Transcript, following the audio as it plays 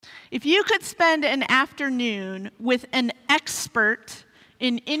If you could spend an afternoon with an expert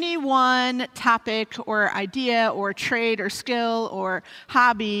in any one topic or idea or trade or skill or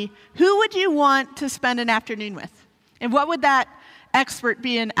hobby, who would you want to spend an afternoon with? And what would that expert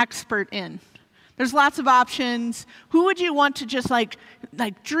be an expert in? There's lots of options. Who would you want to just like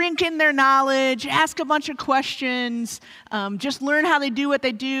drink in their knowledge, ask a bunch of questions, just learn how they do what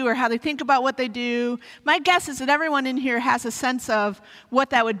they do or how they think about what they do? My guess is that everyone in here has a sense of what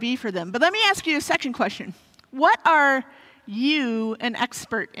that would be for them. But let me ask you a second question. What are you an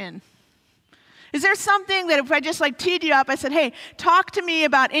expert in? Is there something that if I just teed you up, I said, hey, talk to me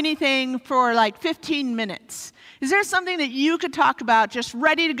about anything for 15 minutes. Is there something that you could talk about, just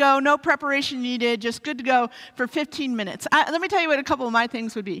ready to go, no preparation needed, just good to go for 15 minutes? Let me tell you what a couple of my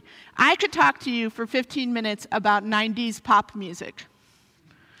things would be. I could talk to you for 15 minutes about 90s pop music.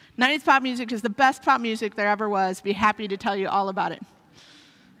 90s pop music is the best pop music there ever was. Be happy to tell you all about it.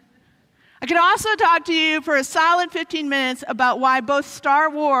 I could also talk to you for a solid 15 minutes about why both Star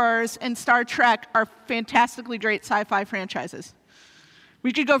Wars and Star Trek are fantastically great sci-fi franchises.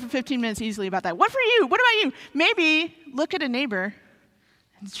 We could go for 15 minutes easily about that. What for you? What about you? Maybe look at a neighbor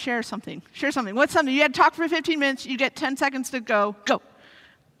and share something. Share something. What's something? You had to talk for 15 minutes. You get 10 seconds to go. Go.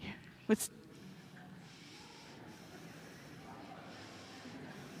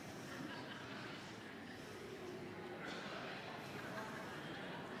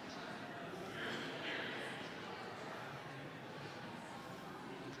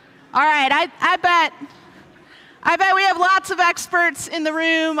 All right, I bet we have lots of experts in the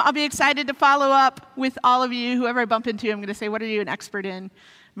room. I'll be excited to follow up with all of you. Whoever I bump into, I'm going to say, what are you an expert in?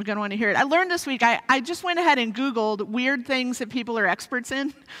 I'm going to want to hear it. I learned this week, I just went ahead and Googled weird things that people are experts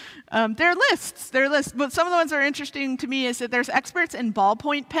in. There are lists. But some of the ones that are interesting to me is that there's experts in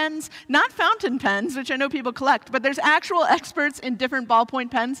ballpoint pens, not fountain pens, which I know people collect, but there's actual experts in different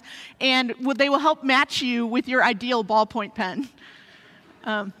ballpoint pens, and they will help match you with your ideal ballpoint pen.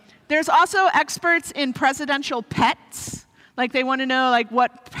 There's also experts in presidential pets. They want to know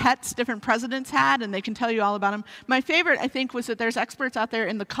what pets different presidents had, and they can tell you all about them. My favorite, I think, was that there's experts out there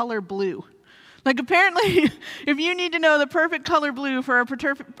in the color blue. Apparently, if you need to know the perfect color blue for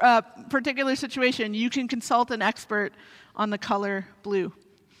a particular situation, you can consult an expert on the color blue.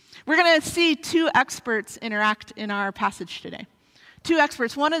 We're going to see two experts interact in our passage today. Two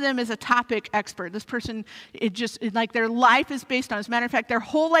experts. One of them is a topic expert. This person, their life is based on, as a matter of fact, their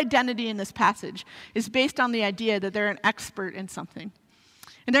whole identity in this passage is based on the idea that they're an expert in something.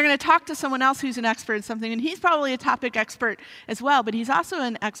 And they're going to talk to someone else who's an expert in something, and he's probably a topic expert as well, but he's also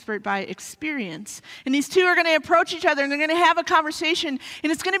an expert by experience. And these two are going to approach each other, and they're going to have a conversation,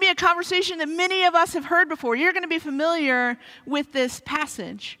 and it's going to be a conversation that many of us have heard before. You're going to be familiar with this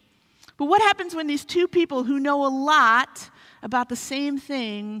passage. But what happens when these two people who know a lot about the same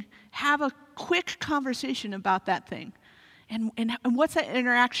thing have a quick conversation about that thing? And what's that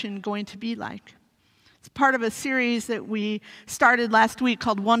interaction going to be like? It's part of a series that we started last week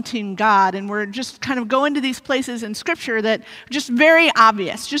called Wanting God, and we're just kind of going to these places in Scripture that are just very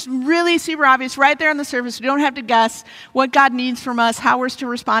obvious, just really super obvious, right there on the surface. We don't have to guess what God needs from us, how we're to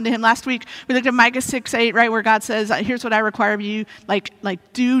respond to Him. Last week, we looked at Micah 6:8, right, where God says, here's what I require of you,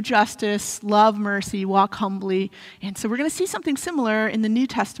 do justice, love mercy, walk humbly. And so we're going to see something similar in the New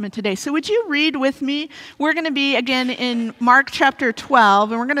Testament today. So would you read with me? We're going to be, again, in Mark chapter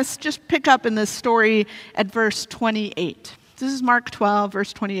 12, and we're going to just pick up in this story at verse 28. This is Mark 12,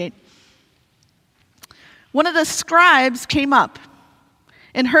 verse 28. One of the scribes came up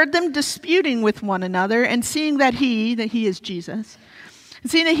and heard them disputing with one another, and seeing that he is Jesus, and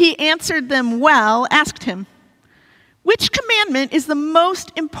seeing that he answered them well, asked him, "Which commandment is the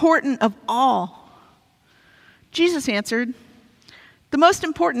most important of all?" Jesus answered, "The most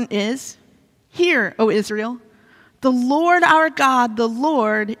important is, 'Hear, O Israel, the Lord our God, the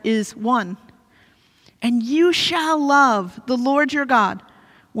Lord is one. And you shall love the Lord your God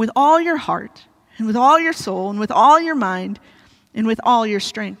with all your heart, and with all your soul, and with all your mind, and with all your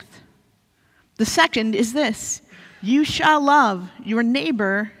strength. The second is this: you shall love your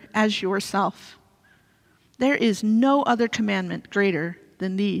neighbor as yourself. There is no other commandment greater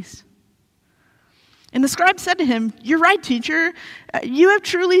than these." And the scribe said to him, "You're right, teacher. You have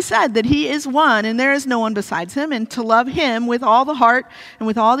truly said that he is one, and there is no one besides him, and to love him with all the heart, and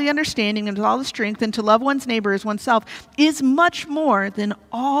with all the understanding, and with all the strength, and to love one's neighbor as oneself is much more than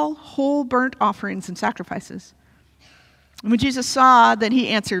all whole burnt offerings and sacrifices." And when Jesus saw that he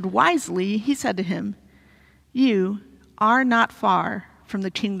answered wisely, he said to him, "You are not far from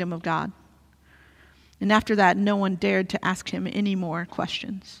the kingdom of God." And after that, no one dared to ask him any more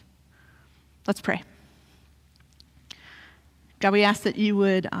questions. Let's pray. God, we ask that you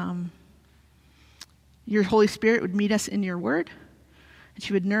would, your Holy Spirit would meet us in your word, that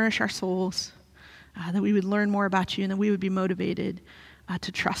you would nourish our souls, that we would learn more about you, and that we would be motivated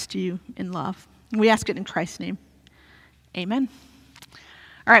to trust you in love. And we ask it in Christ's name. Amen.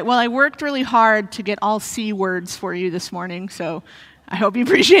 All right, well, I worked really hard to get all C words for you this morning, so I hope you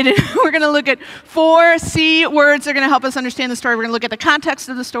appreciate it. We're going to look at 4 C words that are going to help us understand the story. We're going to look at the context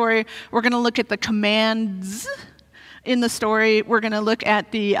of the story. We're going to look at the commands in the story. We're going to look at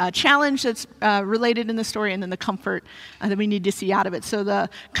the challenge that's related in the story, and then the comfort that we need to see out of it. So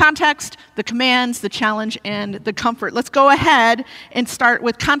the context, the commands, the challenge, and the comfort. Let's go ahead and start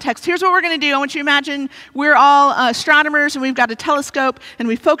with context. Here's what we're going to do. I want you to imagine we're all astronomers, and we've got a telescope, and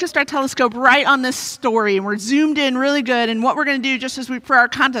we focused our telescope right on this story, and we're zoomed in really good. And what we're going to do, just as for our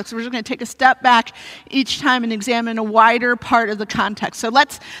context, we're just going to take a step back each time and examine a wider part of the context. So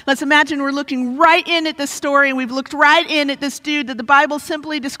let's imagine we're looking right in at this story, and we've looked right in at this dude that the Bible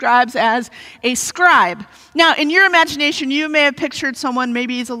simply describes as a scribe. Now, in your imagination, you may have pictured someone,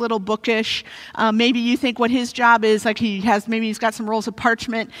 maybe he's a little bookish. Maybe you think what his job is, like maybe he's got some rolls of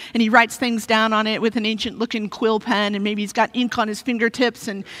parchment and he writes things down on it with an ancient-looking quill pen, and maybe he's got ink on his fingertips,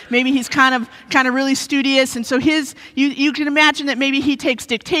 and maybe he's kind of really studious. And so you can imagine that maybe he takes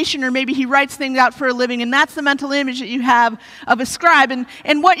dictation, or maybe he writes things out for a living, and that's the mental image that you have of a scribe.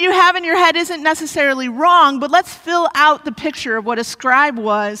 And what you have in your head isn't necessarily wrong, but let's fill out the picture of what a scribe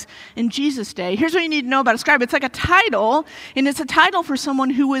was in Jesus' day. Here's what you need to know about a scribe. It's like a title, and it's a title for someone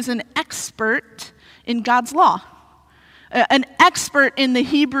who was an expert in God's law, an expert in the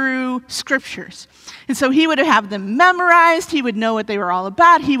Hebrew scriptures. And so he would have them memorized. He would know what they were all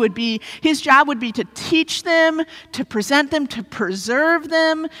about. His job would be to teach them, to present them, to preserve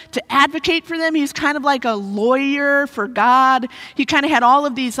them, to advocate for them. He's kind of like a lawyer for God. He kind of had all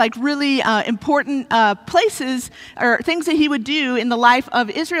of these like really important places or things that he would do in the life of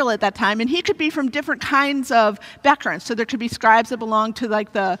Israel at that time. And he could be from different kinds of backgrounds. So there could be scribes that belonged to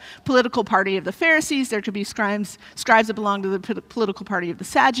like the political party of the Pharisees. There could be scribes that belonged to the political party of the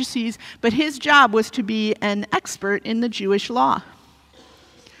Sadducees. But his job was to be an expert in the Jewish law.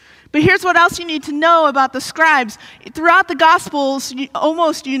 But here's what else you need to know about the scribes. Throughout the Gospels,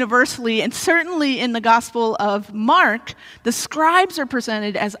 almost universally, and certainly in the Gospel of Mark, the scribes are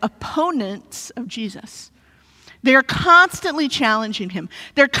presented as opponents of Jesus. They're constantly challenging him.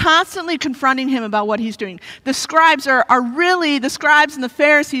 They're constantly confronting him about what he's doing. The scribes and the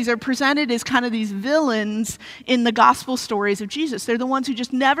Pharisees are presented as kind of these villains in the gospel stories of Jesus. They're the ones who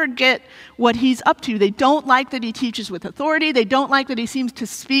just never get what he's up to. They don't like that he teaches with authority. They don't like that he seems to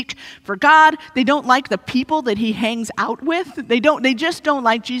speak for God. They don't like the people that he hangs out with. They just don't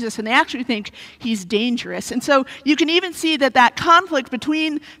like Jesus, and they actually think he's dangerous. And so you can even see that conflict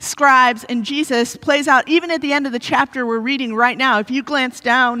between scribes and Jesus plays out even at the end of the chapter we're reading right now. If you glance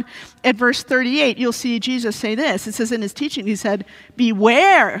down at verse 38, you'll see Jesus say this. It says in his teaching, he said,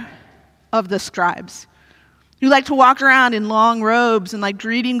 "Beware of the scribes who like to walk around in long robes and like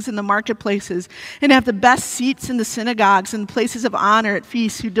greetings in the marketplaces and have the best seats in the synagogues and places of honor at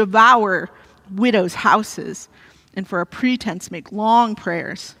feasts, who devour widows' houses and for a pretense make long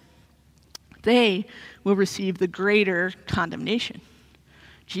prayers. They will receive the greater condemnation."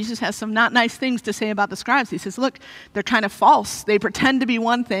 Jesus has some not nice things to say about the scribes. He says, look, they're kind of false. They pretend to be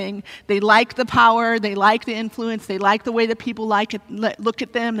one thing. They like the power. They like the influence. They like the way that people look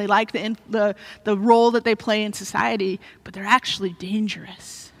at them. They like the role that they play in society, but they're actually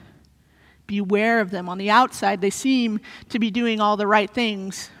dangerous. Beware of them. On the outside, they seem to be doing all the right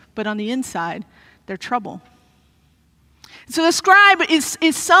things, but on the inside, they're trouble. So the scribe is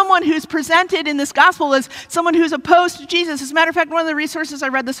someone who's presented in this gospel as someone who's opposed to Jesus. As a matter of fact, one of the resources I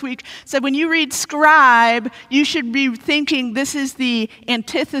read this week said when you read scribe, you should be thinking this is the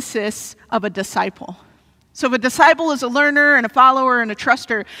antithesis of a disciple. So if a disciple is a learner and a follower and a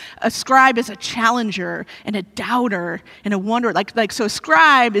truster, a scribe is a challenger and a doubter and a wanderer. So a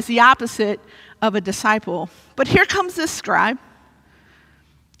scribe is the opposite of a disciple. But here comes this scribe.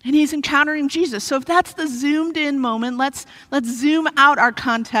 And he's encountering Jesus. So if that's the zoomed in moment, let's zoom out our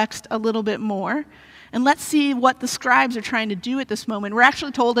context a little bit more. And let's see what the scribes are trying to do at this moment. We're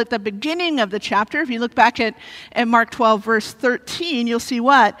actually told at the beginning of the chapter, if you look back at Mark 12, verse 13, you'll see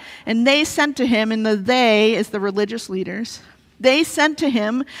what? And they sent to him, and the they is the religious leaders. They sent to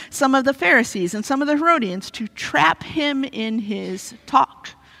him some of the Pharisees and some of the Herodians to trap him in his talk.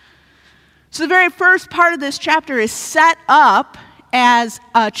 So the very first part of this chapter is set up as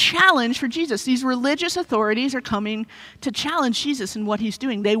a challenge for Jesus. These religious authorities are coming to challenge Jesus in what he's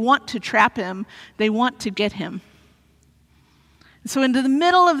doing. They want to trap him. They want to get him. So into the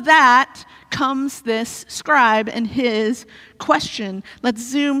middle of that comes this scribe and his question. Let's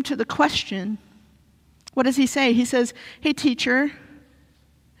zoom to the question. What does he say? He says, hey, teacher.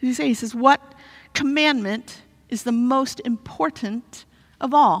 What does he say? He says, what commandment is the most important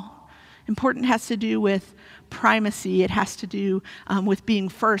of all? Important has to do with primacy. It has to do with being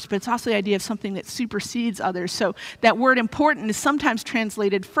first, but it's also the idea of something that supersedes others. So that word important is sometimes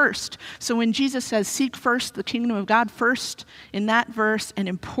translated first. So when Jesus says, seek first the kingdom of God, first in that verse and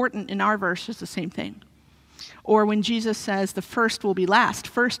important in our verse is the same thing. Or when Jesus says the first will be last,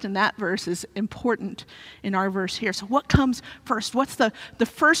 first in that verse is important in our verse here. So what comes first? What's the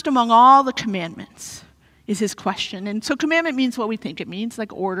first among all the commandments is his question. And so commandment means what we think it means,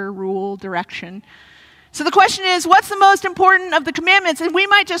 like order, rule, direction. So the question is, what's the most important of the commandments? And we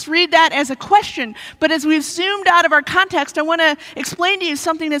might just read that as a question, but as we've zoomed out of our context, I want to explain to you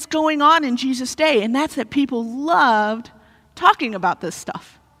something that's going on in Jesus' day, and that's that people loved talking about this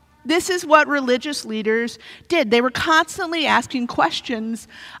stuff. This is what religious leaders did. They were constantly asking questions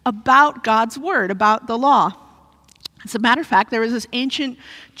about God's word, about the law. As a matter of fact, there was this ancient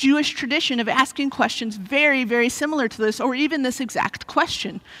Jewish tradition of asking questions very, very similar to this, or even this exact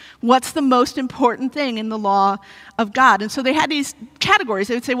question. What's the most important thing in the law of God? And so they had these categories.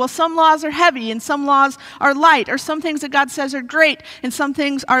 They would say, well, some laws are heavy, and some laws are light, or some things that God says are great, and some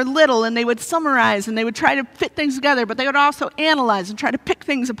things are little, and they would summarize, and they would try to fit things together, but they would also analyze and try to pick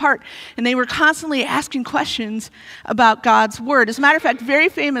things apart. And they were constantly asking questions about God's word. As a matter of fact, very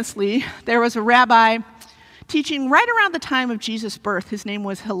famously, there was a rabbi teaching right around the time of Jesus' birth. His name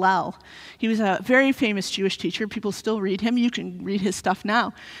was Hillel. He was a very famous Jewish teacher. People still read him. You can read his stuff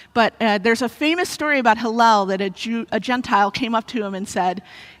now. But there's a famous story about Hillel that a Gentile came up to him and said,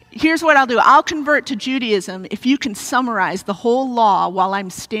 here's what I'll do. I'll convert to Judaism if you can summarize the whole law while I'm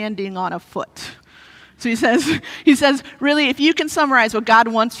standing on a foot. So he says, really, if you can summarize what God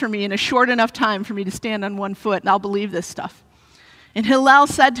wants for me in a short enough time for me to stand on one foot, I'll believe this stuff. And Hillel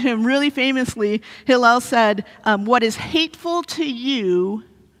said to him, really famously, Hillel said, what is hateful to you,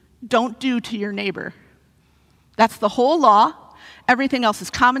 don't do to your neighbor. That's the whole law. Everything else is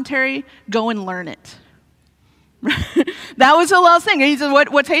commentary. Go and learn it. That was Hillel's thing. He said,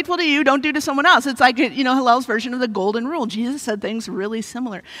 what's hateful to you, don't do to someone else. It's like, Hillel's version of the golden rule. Jesus said things really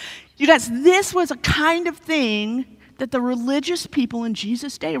similar. You guys, this was a kind of thing that the religious people in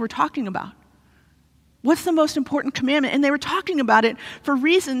Jesus' day were talking about. What's the most important commandment? And they were talking about it for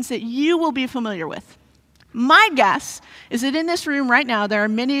reasons that you will be familiar with. My guess is that in this room right now, there are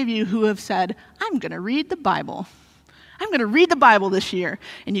many of you who have said, I'm going to read the Bible. I'm going to read the Bible this year.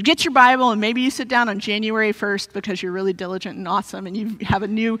 And you get your Bible, and maybe you sit down on January 1st because you're really diligent and awesome, and you have a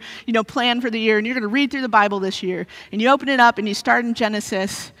new plan for the year, and you're going to read through the Bible this year. And you open it up, and you start in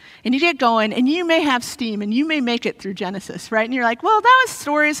Genesis, and you get going, and you may have steam, and you may make it through Genesis, right? And you're like, well, that was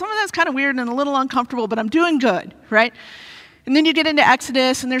stories. Some of that's kind of weird and a little uncomfortable, but I'm doing good, right? And then you get into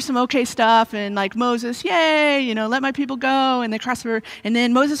Exodus, and there's some okay stuff, and like Moses, yay, let my people go, and they cross the river. And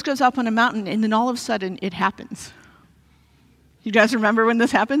then Moses goes up on a mountain, and then all of a sudden, it happens. You guys remember when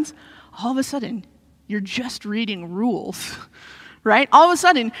this happens? All of a sudden, you're just reading rules, right? All of a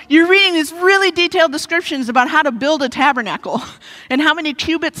sudden, you're reading these really detailed descriptions about how to build a tabernacle and how many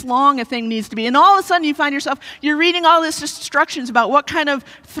cubits long a thing needs to be. And all of a sudden, you find yourself, you're reading all these instructions about what kind of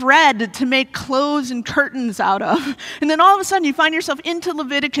thread to make clothes and curtains out of. And then all of a sudden, you find yourself into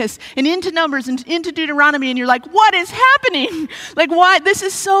Leviticus and into Numbers and into Deuteronomy, and you're like, what is happening? Like, why? This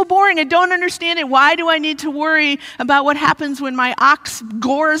is so boring. I don't understand it. Why do I need to worry about what happens when my ox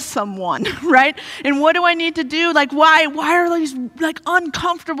gores someone, right? And what do I need to do? Like, why are these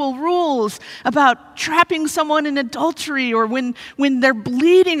uncomfortable rules about trapping someone in adultery, or when they're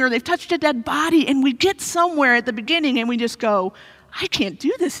bleeding or they've touched a dead body? And we get somewhere at the beginning and we just go, I can't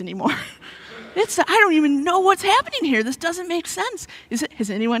do this anymore. I don't even know what's happening here. This doesn't make sense. Has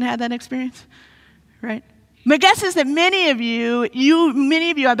anyone had that experience? Right? My guess is that many of you,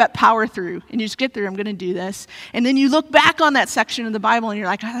 I bet, power through, and you just get through, I'm going to do this. And then you look back on that section of the Bible and you're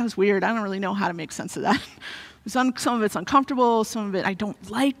like, that was weird. I don't really know how to make sense of that. Some of it's uncomfortable, some of it I don't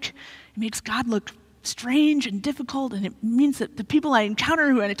like. It makes God look strange and difficult, and it means that the people I encounter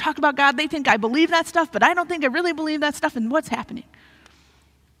who I talk about God, they think I believe that stuff, but I don't think I really believe that stuff, and what's happening?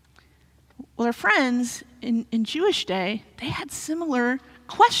 Well, our friends in Jewish day, they had similar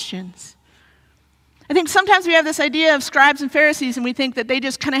questions. I think sometimes we have this idea of scribes and Pharisees, and we think that they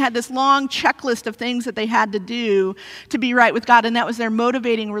just kind of had this long checklist of things that they had to do to be right with God, and that was their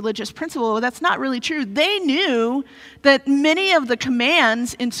motivating religious principle. Well, that's not really true. They knew that many of the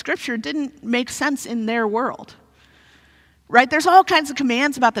commands in Scripture didn't make sense in their world. right? There's all kinds of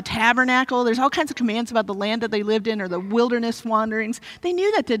commands about the tabernacle. There's all kinds of commands about the land that they lived in or the wilderness wanderings. They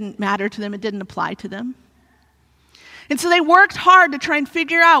knew that didn't matter to them. It didn't apply to them. And so they worked hard to try and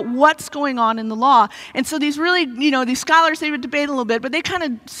figure out what's going on in the law. And so these really, these scholars, they would debate a little bit, but they kind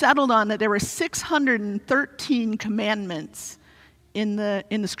of settled on that there were 613 commandments in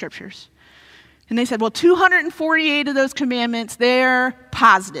the scriptures. And they said, well, 248 of those commandments, they're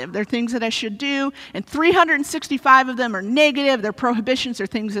positive. They're things that I should do. And 365 of them are negative. They're prohibitions. They're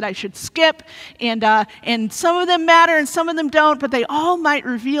things that I should skip. And some of them matter and some of them don't, but they all might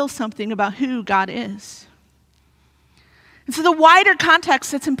reveal something about who God is. And so the wider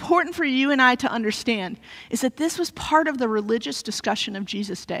context that's important for you and I to understand is that this was part of the religious discussion of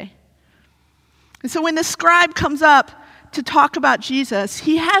Jesus' day. And so when the scribe comes up to talk about Jesus,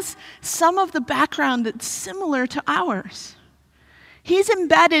 he has some of the background that's similar to ours. He's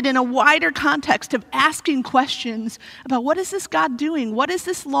embedded in a wider context of asking questions about what is this God doing? What is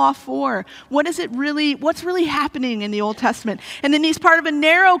this law for? What's really happening in the Old Testament? And then he's part of a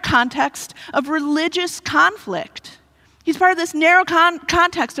narrow context of religious conflict. He's part of this narrow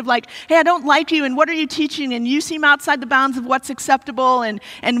context of like, hey, I don't like you, and what are you teaching? And you seem outside the bounds of what's acceptable, and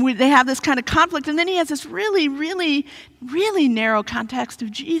they have this kind of conflict. And then he has this really, really, really narrow context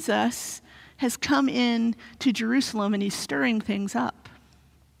of Jesus has come in to Jerusalem, and he's stirring things up.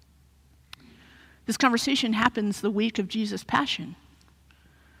 This conversation happens the week of Jesus' Passion.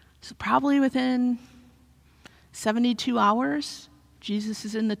 So probably within 72 hours, Jesus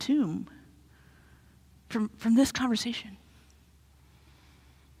is in the tomb. From this conversation.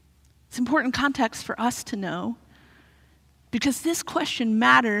 It's important context for us to know because this question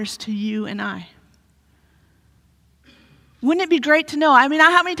matters to you and I. Wouldn't it be great to know? I mean,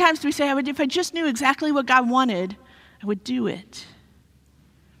 how many times do we say, if I just knew exactly what God wanted, I would do it?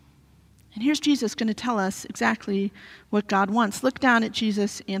 And here's Jesus going to tell us exactly what God wants. Look down at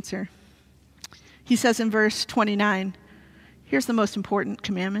Jesus' answer. He says in verse 29, here's the most important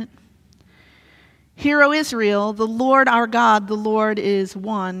commandment. Hear, O Israel, the Lord our God, the Lord is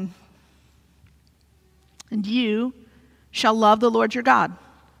one. And you shall love the Lord your God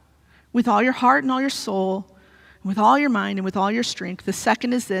with all your heart and all your soul, and with all your mind and with all your strength. The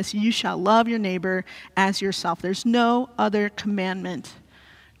second is this, you shall love your neighbor as yourself. There's no other commandment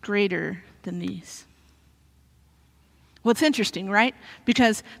greater than these. Well, it's interesting, right?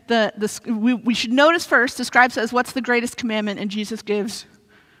 Because we should notice first, the scribe says, what's the greatest commandment? And Jesus gives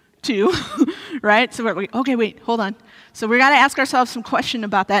 2, right? So hold on. So we got to ask ourselves some question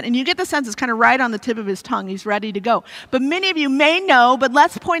about that. And you get the sense it's kind of right on the tip of his tongue. He's ready to go. But many of you may know, but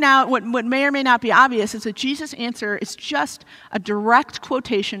let's point out what may or may not be obvious is that Jesus' answer is just a direct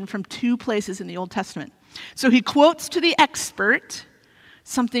quotation from 2 places in the Old Testament. So he quotes to the expert,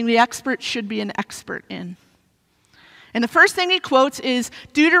 something the expert should be an expert in. And the first thing he quotes is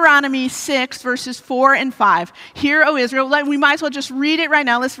Deuteronomy 6, verses 4 and 5. Hear, O Israel. We might as well just read it right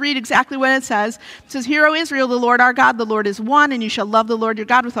now. Let's read exactly what it says. It says, Hear, O Israel, the Lord our God, the Lord is one, and you shall love the Lord your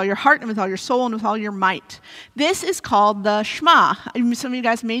God with all your heart and with all your soul and with all your might. This is called the Shema. Some of you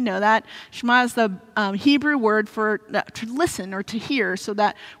guys may know that. Shema is the Hebrew word for to listen or to hear, so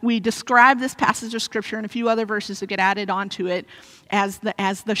that we describe this passage of Scripture and a few other verses that get added onto it as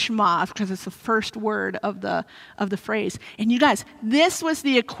the Shema, because it's the first word of the phrase. And you guys, this was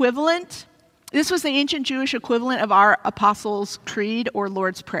the ancient Jewish equivalent of our Apostles' Creed or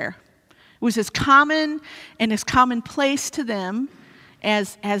Lord's Prayer. It was as common and as commonplace to them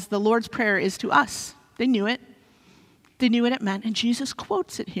as the Lord's Prayer is to us. They knew it. They knew what it meant, and Jesus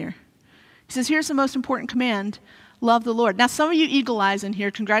quotes it here. He says, here's the most important command, love the Lord. Now, some of you eagle eyes in here,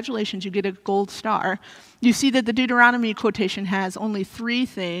 congratulations, you get a gold star. You see that the Deuteronomy quotation has only 3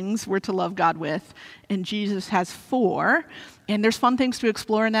 things we're to love God with, and Jesus has 4. And there's fun things to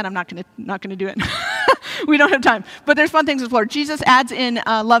explore in that. I'm not going to do it. We don't have time. But there's fun things to explore. Jesus adds in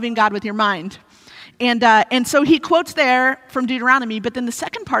loving God with your mind. And so he quotes there from Deuteronomy, but then the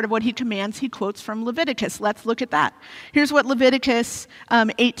second part of what he commands, he quotes from Leviticus. Let's look at that. Here's what Leviticus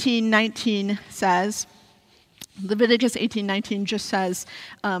 18:19 says. Leviticus 18:19 just says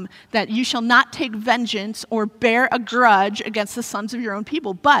that you shall not take vengeance or bear a grudge against the sons of your own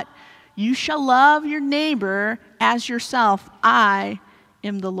people, but you shall love your neighbor as yourself. I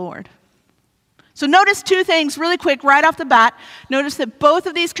am the Lord. So notice 2 things really quick right off the bat. Notice that both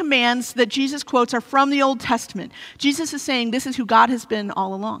of these commands that Jesus quotes are from the Old Testament. Jesus is saying this is who God has been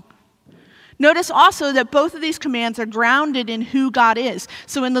all along. Notice also that both of these commands are grounded in who God is.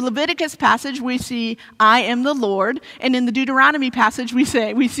 So in the Leviticus passage, we see, I am the Lord. And in the Deuteronomy passage, we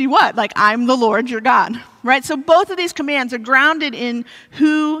see what? Like, I'm the Lord, your God. Right? So both of these commands are grounded in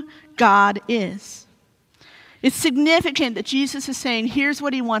who God is. It's significant that Jesus is saying, here's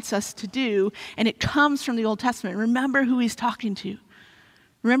what he wants us to do, and it comes from the Old Testament. Remember who he's talking to.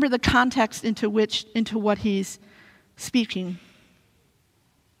 Remember the context into what he's speaking.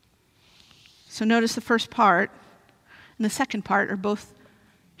 So notice the first part and the second part are both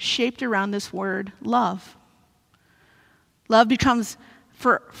shaped around this word, love. Love becomes,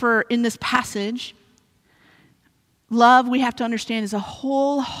 for in this passage, love, we have to understand, is a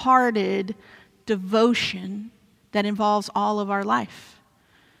wholehearted devotion that involves all of our life.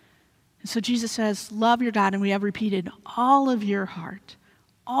 And so Jesus says, love your God, and we have repeated, all of your heart,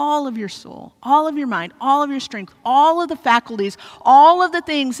 all of your soul, all of your mind, all of your strength, all of the faculties, all of the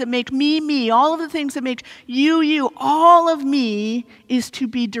things that make me, me, all of the things that make you, you, all of me is to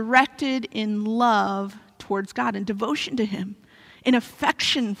be directed in love towards God, in devotion to him, in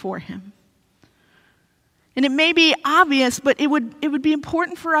affection for him. And it may be obvious, but it would be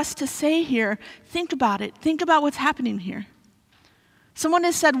important for us to say here, think about it. Think about what's happening here. Someone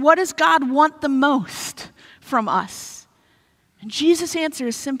has said, what does God want the most from us? And Jesus' answer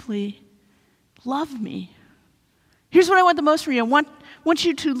is simply, love me. Here's what I want the most from you. I want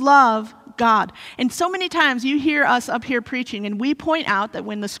you to love God. And so many times you hear us up here preaching, and we point out that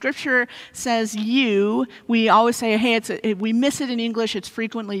when the scripture says you, we always say, hey, we miss it in English, it's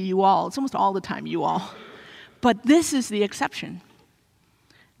frequently you all. It's almost all the time you all. But this is the exception.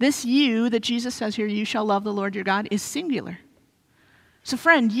 This you that Jesus says here, you shall love the Lord your God, is singular. So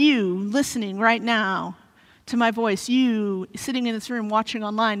friend, you listening right now to my voice, you sitting in this room watching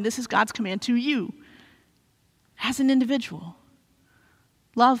online, this is God's command to you as an individual.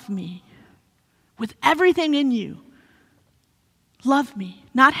 Love me with everything in you. Love me.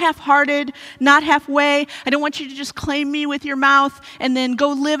 Not half-hearted, not halfway. I don't want you to just claim me with your mouth and then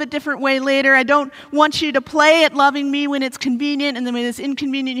go live a different way later. I don't want you to play at loving me when it's convenient, and then when it's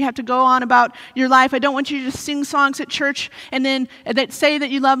inconvenient you have to go on about your life. I don't want you to just sing songs at church and then that say that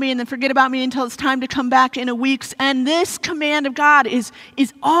you love me and then forget about me until it's time to come back in a week's. And this command of God is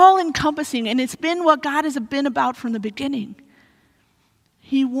all-encompassing, and it's been what God has been about from the beginning.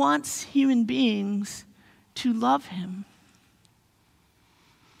 He wants human beings to love him.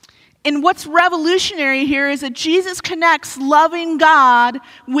 And what's revolutionary here is that Jesus connects loving God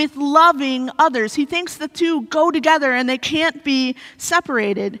with loving others. He thinks the two go together and they can't be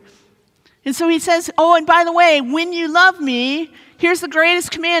separated. And so he says, oh, and by the way, when you love me, here's the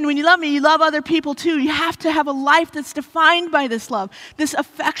greatest command. When you love me, you love other people too. You have to have a life that's defined by this love, this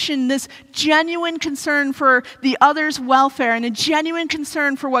affection, this genuine concern for the other's welfare, and a genuine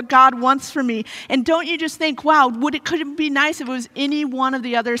concern for what God wants for me. And don't you just think, wow, could it be nice if it was any one of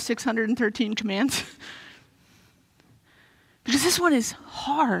the other 613 commands? Because this one is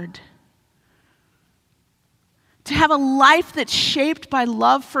hard. To have a life that's shaped by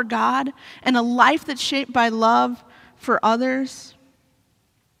love for God and a life that's shaped by love for others.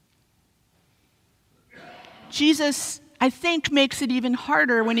 Jesus, I think, makes it even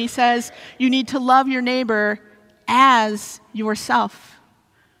harder when he says you need to love your neighbor as yourself.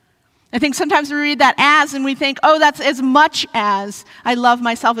 I think sometimes we read that as and we think, oh, that's as much as I love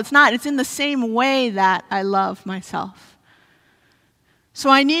myself. It's not. It's in the same way that I love myself. So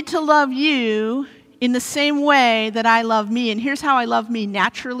I need to love you in the same way that I love me. And here's how I love me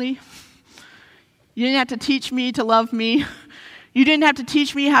naturally. You didn't have to teach me to love me. You didn't have to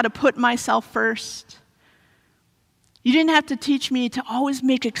teach me how to put myself first. You didn't have to teach me to always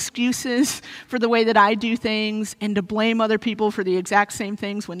make excuses for the way that I do things and to blame other people for the exact same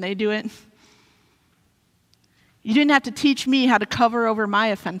things when they do it. You didn't have to teach me how to cover over my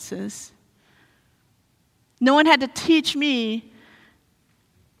offenses. No one had to teach me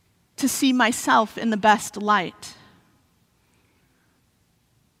to see myself in the best light.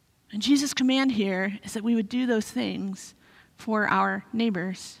 And Jesus' command here is that we would do those things for our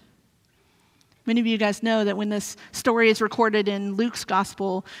neighbors. Many of you guys know that when this story is recorded in Luke's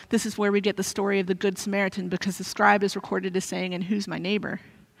gospel, this is where we get the story of the Good Samaritan, because the scribe is recorded as saying, and who's my neighbor?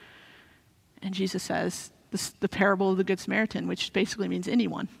 And Jesus says, the parable of the Good Samaritan, which basically means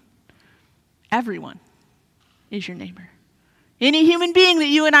anyone. Everyone is your neighbor. Any human being that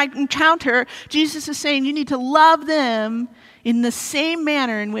you and I encounter, Jesus is saying you need to love them in the same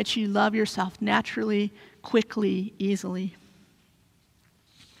manner in which you love yourself, naturally, quickly, easily.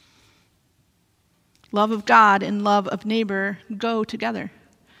 Love of God and love of neighbor go together.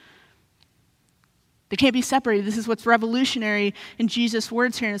 They can't be separated. This is what's revolutionary in Jesus'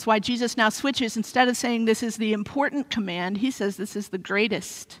 words here, and it's why Jesus now switches. Instead of saying this is the important command, he says this is the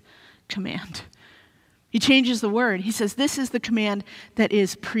greatest command. He changes the word. He says this is the command that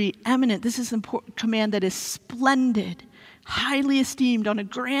is preeminent. This is the command that is splendid, highly esteemed on a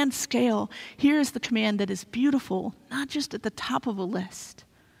grand scale, here is the command that is beautiful, not just at the top of a list,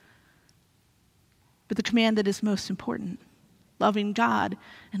 but the command that is most important. Loving God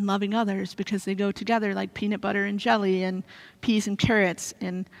and loving others, because they go together like peanut butter and jelly and peas and carrots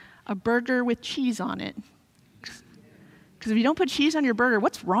and a burger with cheese on it. Because if you don't put cheese on your burger,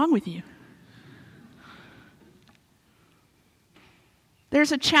 what's wrong with you?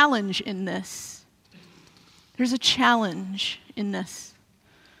 There's a challenge in this. There's a challenge in this.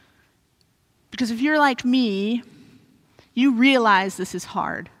 Because if you're like me, you realize this is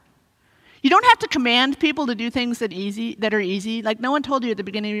hard. You don't have to command people to do things that are easy. Like no one told you at the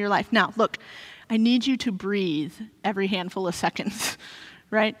beginning of your life, now, look, I need you to breathe every handful of seconds,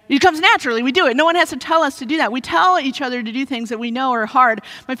 right? It comes naturally. We do it. No one has to tell us to do that. We tell each other to do things that we know are hard.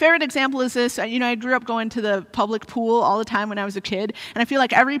 My favorite example is this. I grew up going to the public pool all the time when I was a kid, and I feel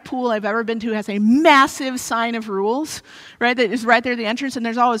like every pool I've ever been to has a massive sign of rules, right, that is right there at the entrance, and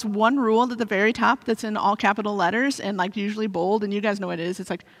there's always one rule at the very top that's in all capital letters and like usually bold, and you guys know what it is. It's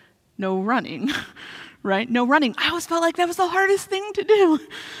like, no running, right? No running. I always felt like that was the hardest thing to do,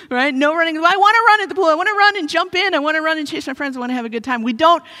 right? No running. I want to run at the pool. I want to run and jump in. I want to run and chase my friends. I want to have a good time. We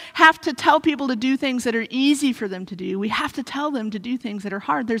don't have to tell people to do things that are easy for them to do. We have to tell them to do things that are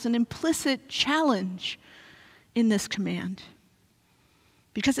hard. There's an implicit challenge in this command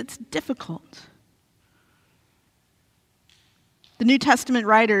because it's difficult. The New Testament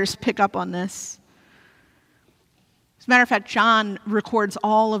writers pick up on this. As a matter of fact, John records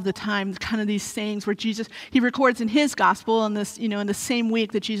all of the time kind of these sayings where he records in his gospel in this, in the same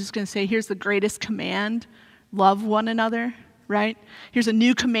week that Jesus is going to say, here's the greatest command, love one another, right? Here's a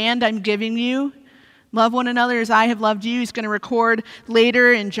new command I'm giving you. Love one another as I have loved you. He's going to record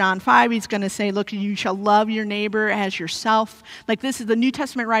later in John 5, he's going to say, look, you shall love your neighbor as yourself. Like this is the New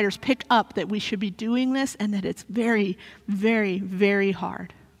Testament writers pick up that we should be doing this and that it's very, very, very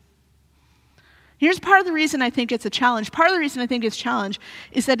hard. Here's part of the reason I think it's a challenge. Part of the reason I think it's a challenge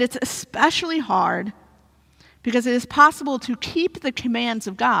is that it's especially hard because it is possible to keep the commands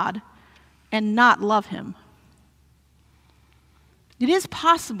of God and not love him. It is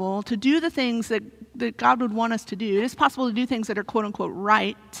possible to do the things that God would want us to do. It is possible to do things that are quote unquote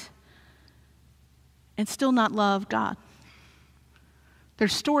right and still not love God.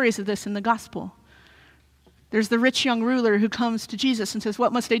 There's stories of this in the gospel. There's the rich young ruler who comes to Jesus and says,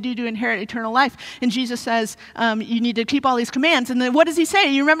 what must I do to inherit eternal life? And Jesus says, you need to keep all these commands. And then what does he say?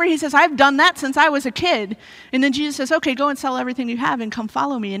 You remember he says, I've done that since I was a kid. And then Jesus says, okay, go and sell everything you have and come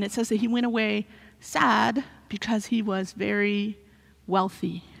follow me. And it says that he went away sad because he was very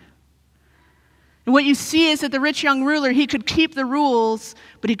wealthy. And what you see is that the rich young ruler, he could keep the rules,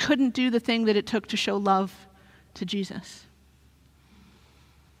 but he couldn't do the thing that it took to show love to Jesus.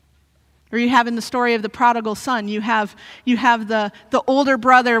 Or you have in the story of the prodigal son, you have the older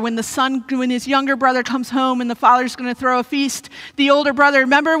brother, when his younger brother comes home and the father's going to throw a feast, the older brother,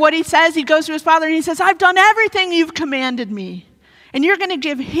 remember what he says? He goes to his father and he says, I've done everything you've commanded me. And you're going to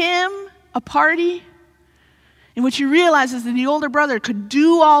give him a party? And what you realize is that the older brother could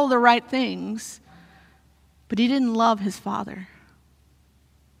do all the right things, but he didn't love his father.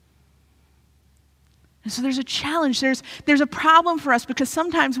 And so there's a challenge, there's a problem for us because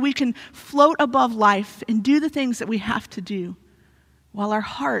sometimes we can float above life and do the things that we have to do while our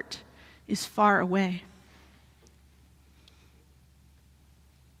heart is far away.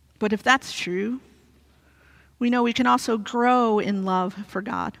 But if that's true, we know we can also grow in love for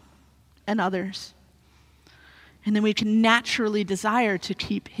God and others. And then we can naturally desire to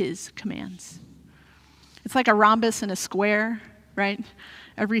keep his commands. It's like a rhombus and a square, right?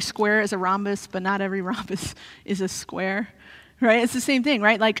 Every square is a rhombus, but not every rhombus is a square, right? It's the same thing,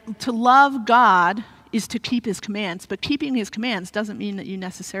 right? Like to love God is to keep his commands, but keeping his commands doesn't mean that you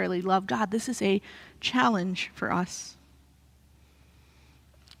necessarily love God. This is a challenge for us.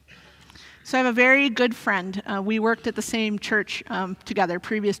 So I have a very good friend. We worked at the same church together,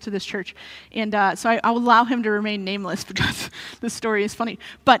 previous to this church. And so I'll allow him to remain nameless because the story is funny.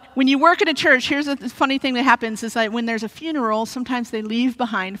 But when you work at a church, here's the funny thing that happens is that when there's a funeral, sometimes they leave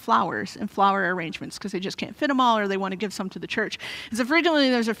behind flowers and flower arrangements because they just can't fit them all or they want to give some to the church. And so frequently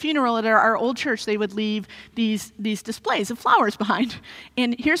there's a funeral at our old church, they would leave these displays of flowers behind.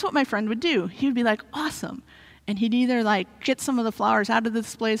 And here's what my friend would do. He would be like, awesome. And he'd either get some of the flowers out of the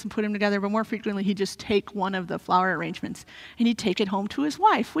displays and put them together, but more frequently he'd just take one of the flower arrangements and he'd take it home to his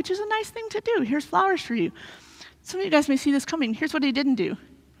wife, which is a nice thing to do. Here's flowers for you. Some of you guys may see this coming. Here's what he didn't do.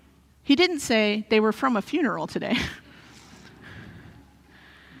 He didn't say they were from a funeral today.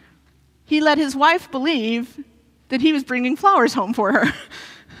 He let his wife believe that he was bringing flowers home for her.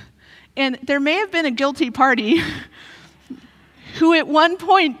 And there may have been a guilty party, who at one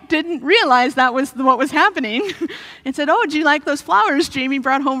point didn't realize that was what was happening, and said, "Oh, do you like those flowers Jamie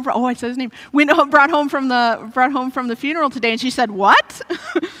brought home from?" Oh, I said his name. Brought home from the funeral today, and she said, "What?"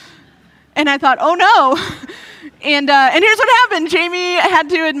 And I thought, "Oh no." And here's what happened. Jamie had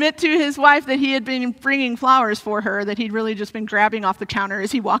to admit to his wife that he had been bringing flowers for her, that he'd really just been grabbing off the counter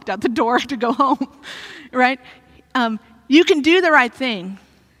as he walked out the door to go home, right? You can do the right thing.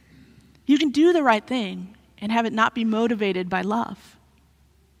 You can do the right thing and have it not be motivated by love.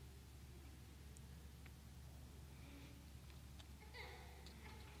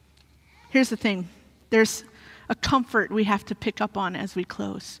 Here's the thing. There's a comfort we have to pick up on as we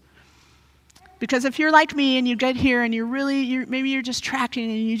close. Because if you're like me and you get here and maybe you're just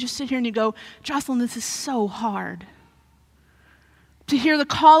tracking and you just sit here and you go, "Jocelyn, this is so hard." To hear the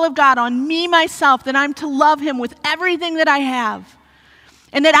call of God on me, myself, that I'm to love him with everything that I have.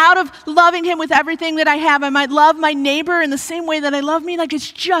 And that out of loving him with everything that I have, I might love my neighbor in the same way that I love me. Like, it's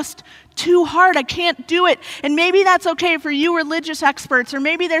just too hard. I can't do it. And maybe that's okay for you religious experts, or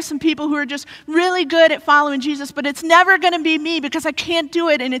maybe there's some people who are just really good at following Jesus, but it's never going to be me because I can't do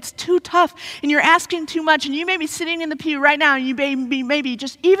it and it's too tough and you're asking too much. And you may be sitting in the pew right now and you may be maybe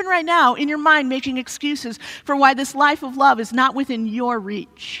just even right now in your mind making excuses for why this life of love is not within your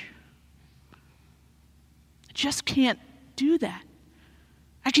reach. I just can't do that.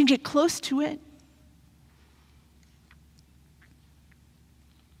 I can get close to it.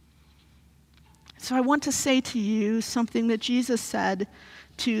 So I want to say to you something that Jesus said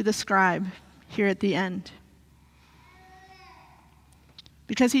to the scribe here at the end.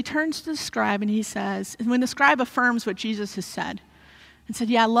 Because he turns to the scribe and he says, and when the scribe affirms what Jesus has said, and said,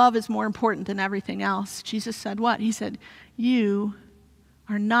 "Yeah, love is more important than everything else," Jesus said what? He said, "You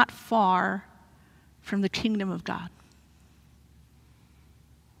are not far from the kingdom of God."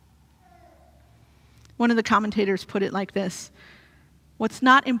 One of the commentators put it like this: what's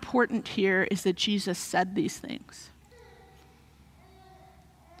not important here is that Jesus said these things.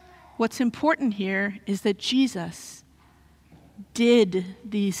 What's important here is that Jesus did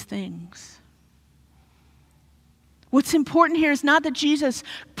these things. What's important here is not that Jesus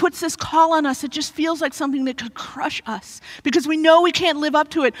puts this call on us. It just feels like something that could crush us because we know we can't live up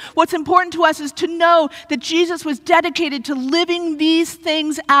to it. What's important to us is to know that Jesus was dedicated to living these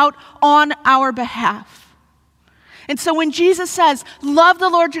things out on our behalf. And so when Jesus says, "Love the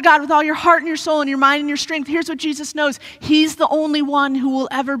Lord your God with all your heart and your soul and your mind and your strength," here's what Jesus knows. He's the only one who will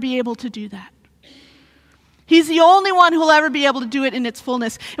ever be able to do that. He's the only one who will ever be able to do it in its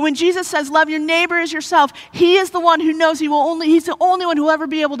fullness. And when Jesus says, "Love your neighbor as yourself," he is the one who knows he's the only one who will ever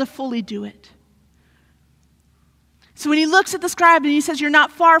be able to fully do it. So when he looks at the scribe and he says, "You're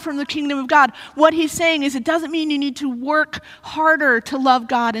not far from the kingdom of God," what he's saying is it doesn't mean you need to work harder to love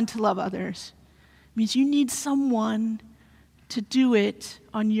God and to love others. It means you need someone to do it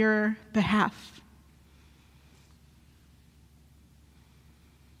on your behalf.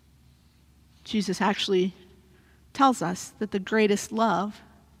 Jesus actually tells us that the greatest love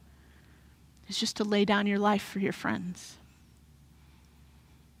is just to lay down your life for your friends.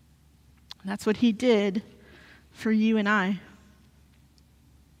 And that's what he did for you and I.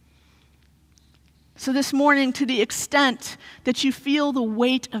 So this morning, to the extent that you feel the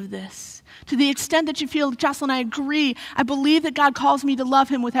weight of this, to the extent that you feel, "Jocelyn, I agree. I believe that God calls me to love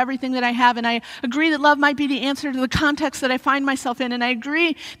him with everything that I have, and I agree that love might be the answer to the context that I find myself in, and I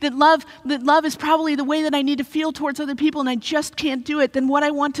agree that love is probably the way that I need to feel towards other people, and I just can't do it," then what I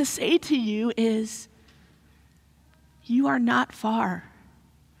want to say to you is, you are not far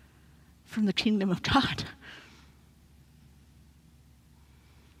from the kingdom of God.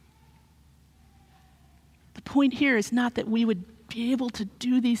 The point here is not that we would be able to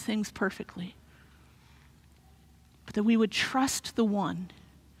do these things perfectly, but that we would trust the one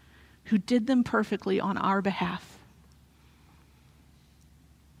who did them perfectly on our behalf.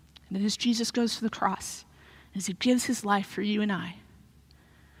 And that as Jesus goes to the cross, as he gives his life for you and I,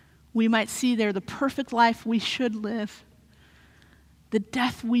 we might see there the perfect life we should live, the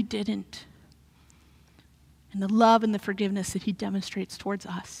death we didn't, and the love and the forgiveness that he demonstrates towards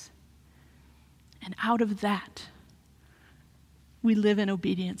us. And out of that, we live in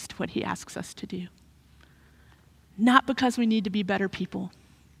obedience to what he asks us to do. Not because we need to be better people,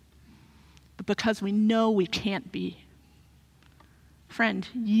 but because we know we can't be. Friend,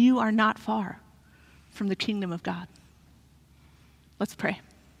 you are not far from the kingdom of God. Let's pray.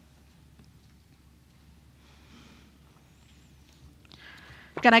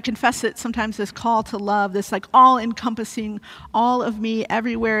 God, I confess that sometimes this call to love, this like all-encompassing, all of me,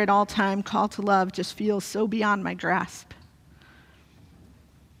 everywhere at all time call to love just feels so beyond my grasp.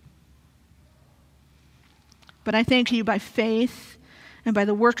 But I thank you by faith and by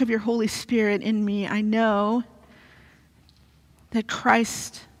the work of your Holy Spirit in me, I know that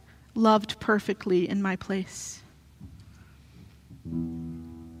Christ loved perfectly in my place.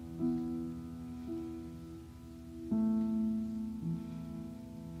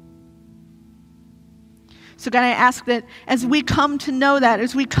 So God, I ask that as we come to know that,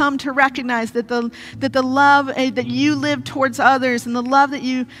 as we come to recognize that the love that you live towards others and the love that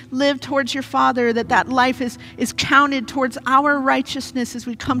you live towards your Father, that life is counted towards our righteousness as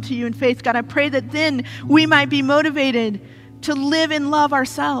we come to you in faith. God, I pray that then we might be motivated to live in love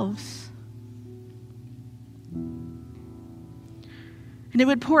ourselves. And it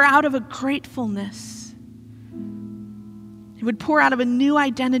would pour out of a gratefulness. It would pour out of a new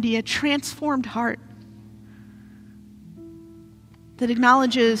identity, a transformed heart that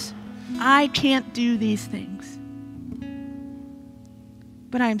acknowledges, I can't do these things,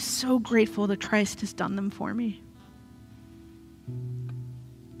 but I am so grateful that Christ has done them for me.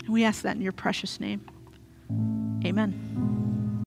 And we ask that in your precious name. Amen.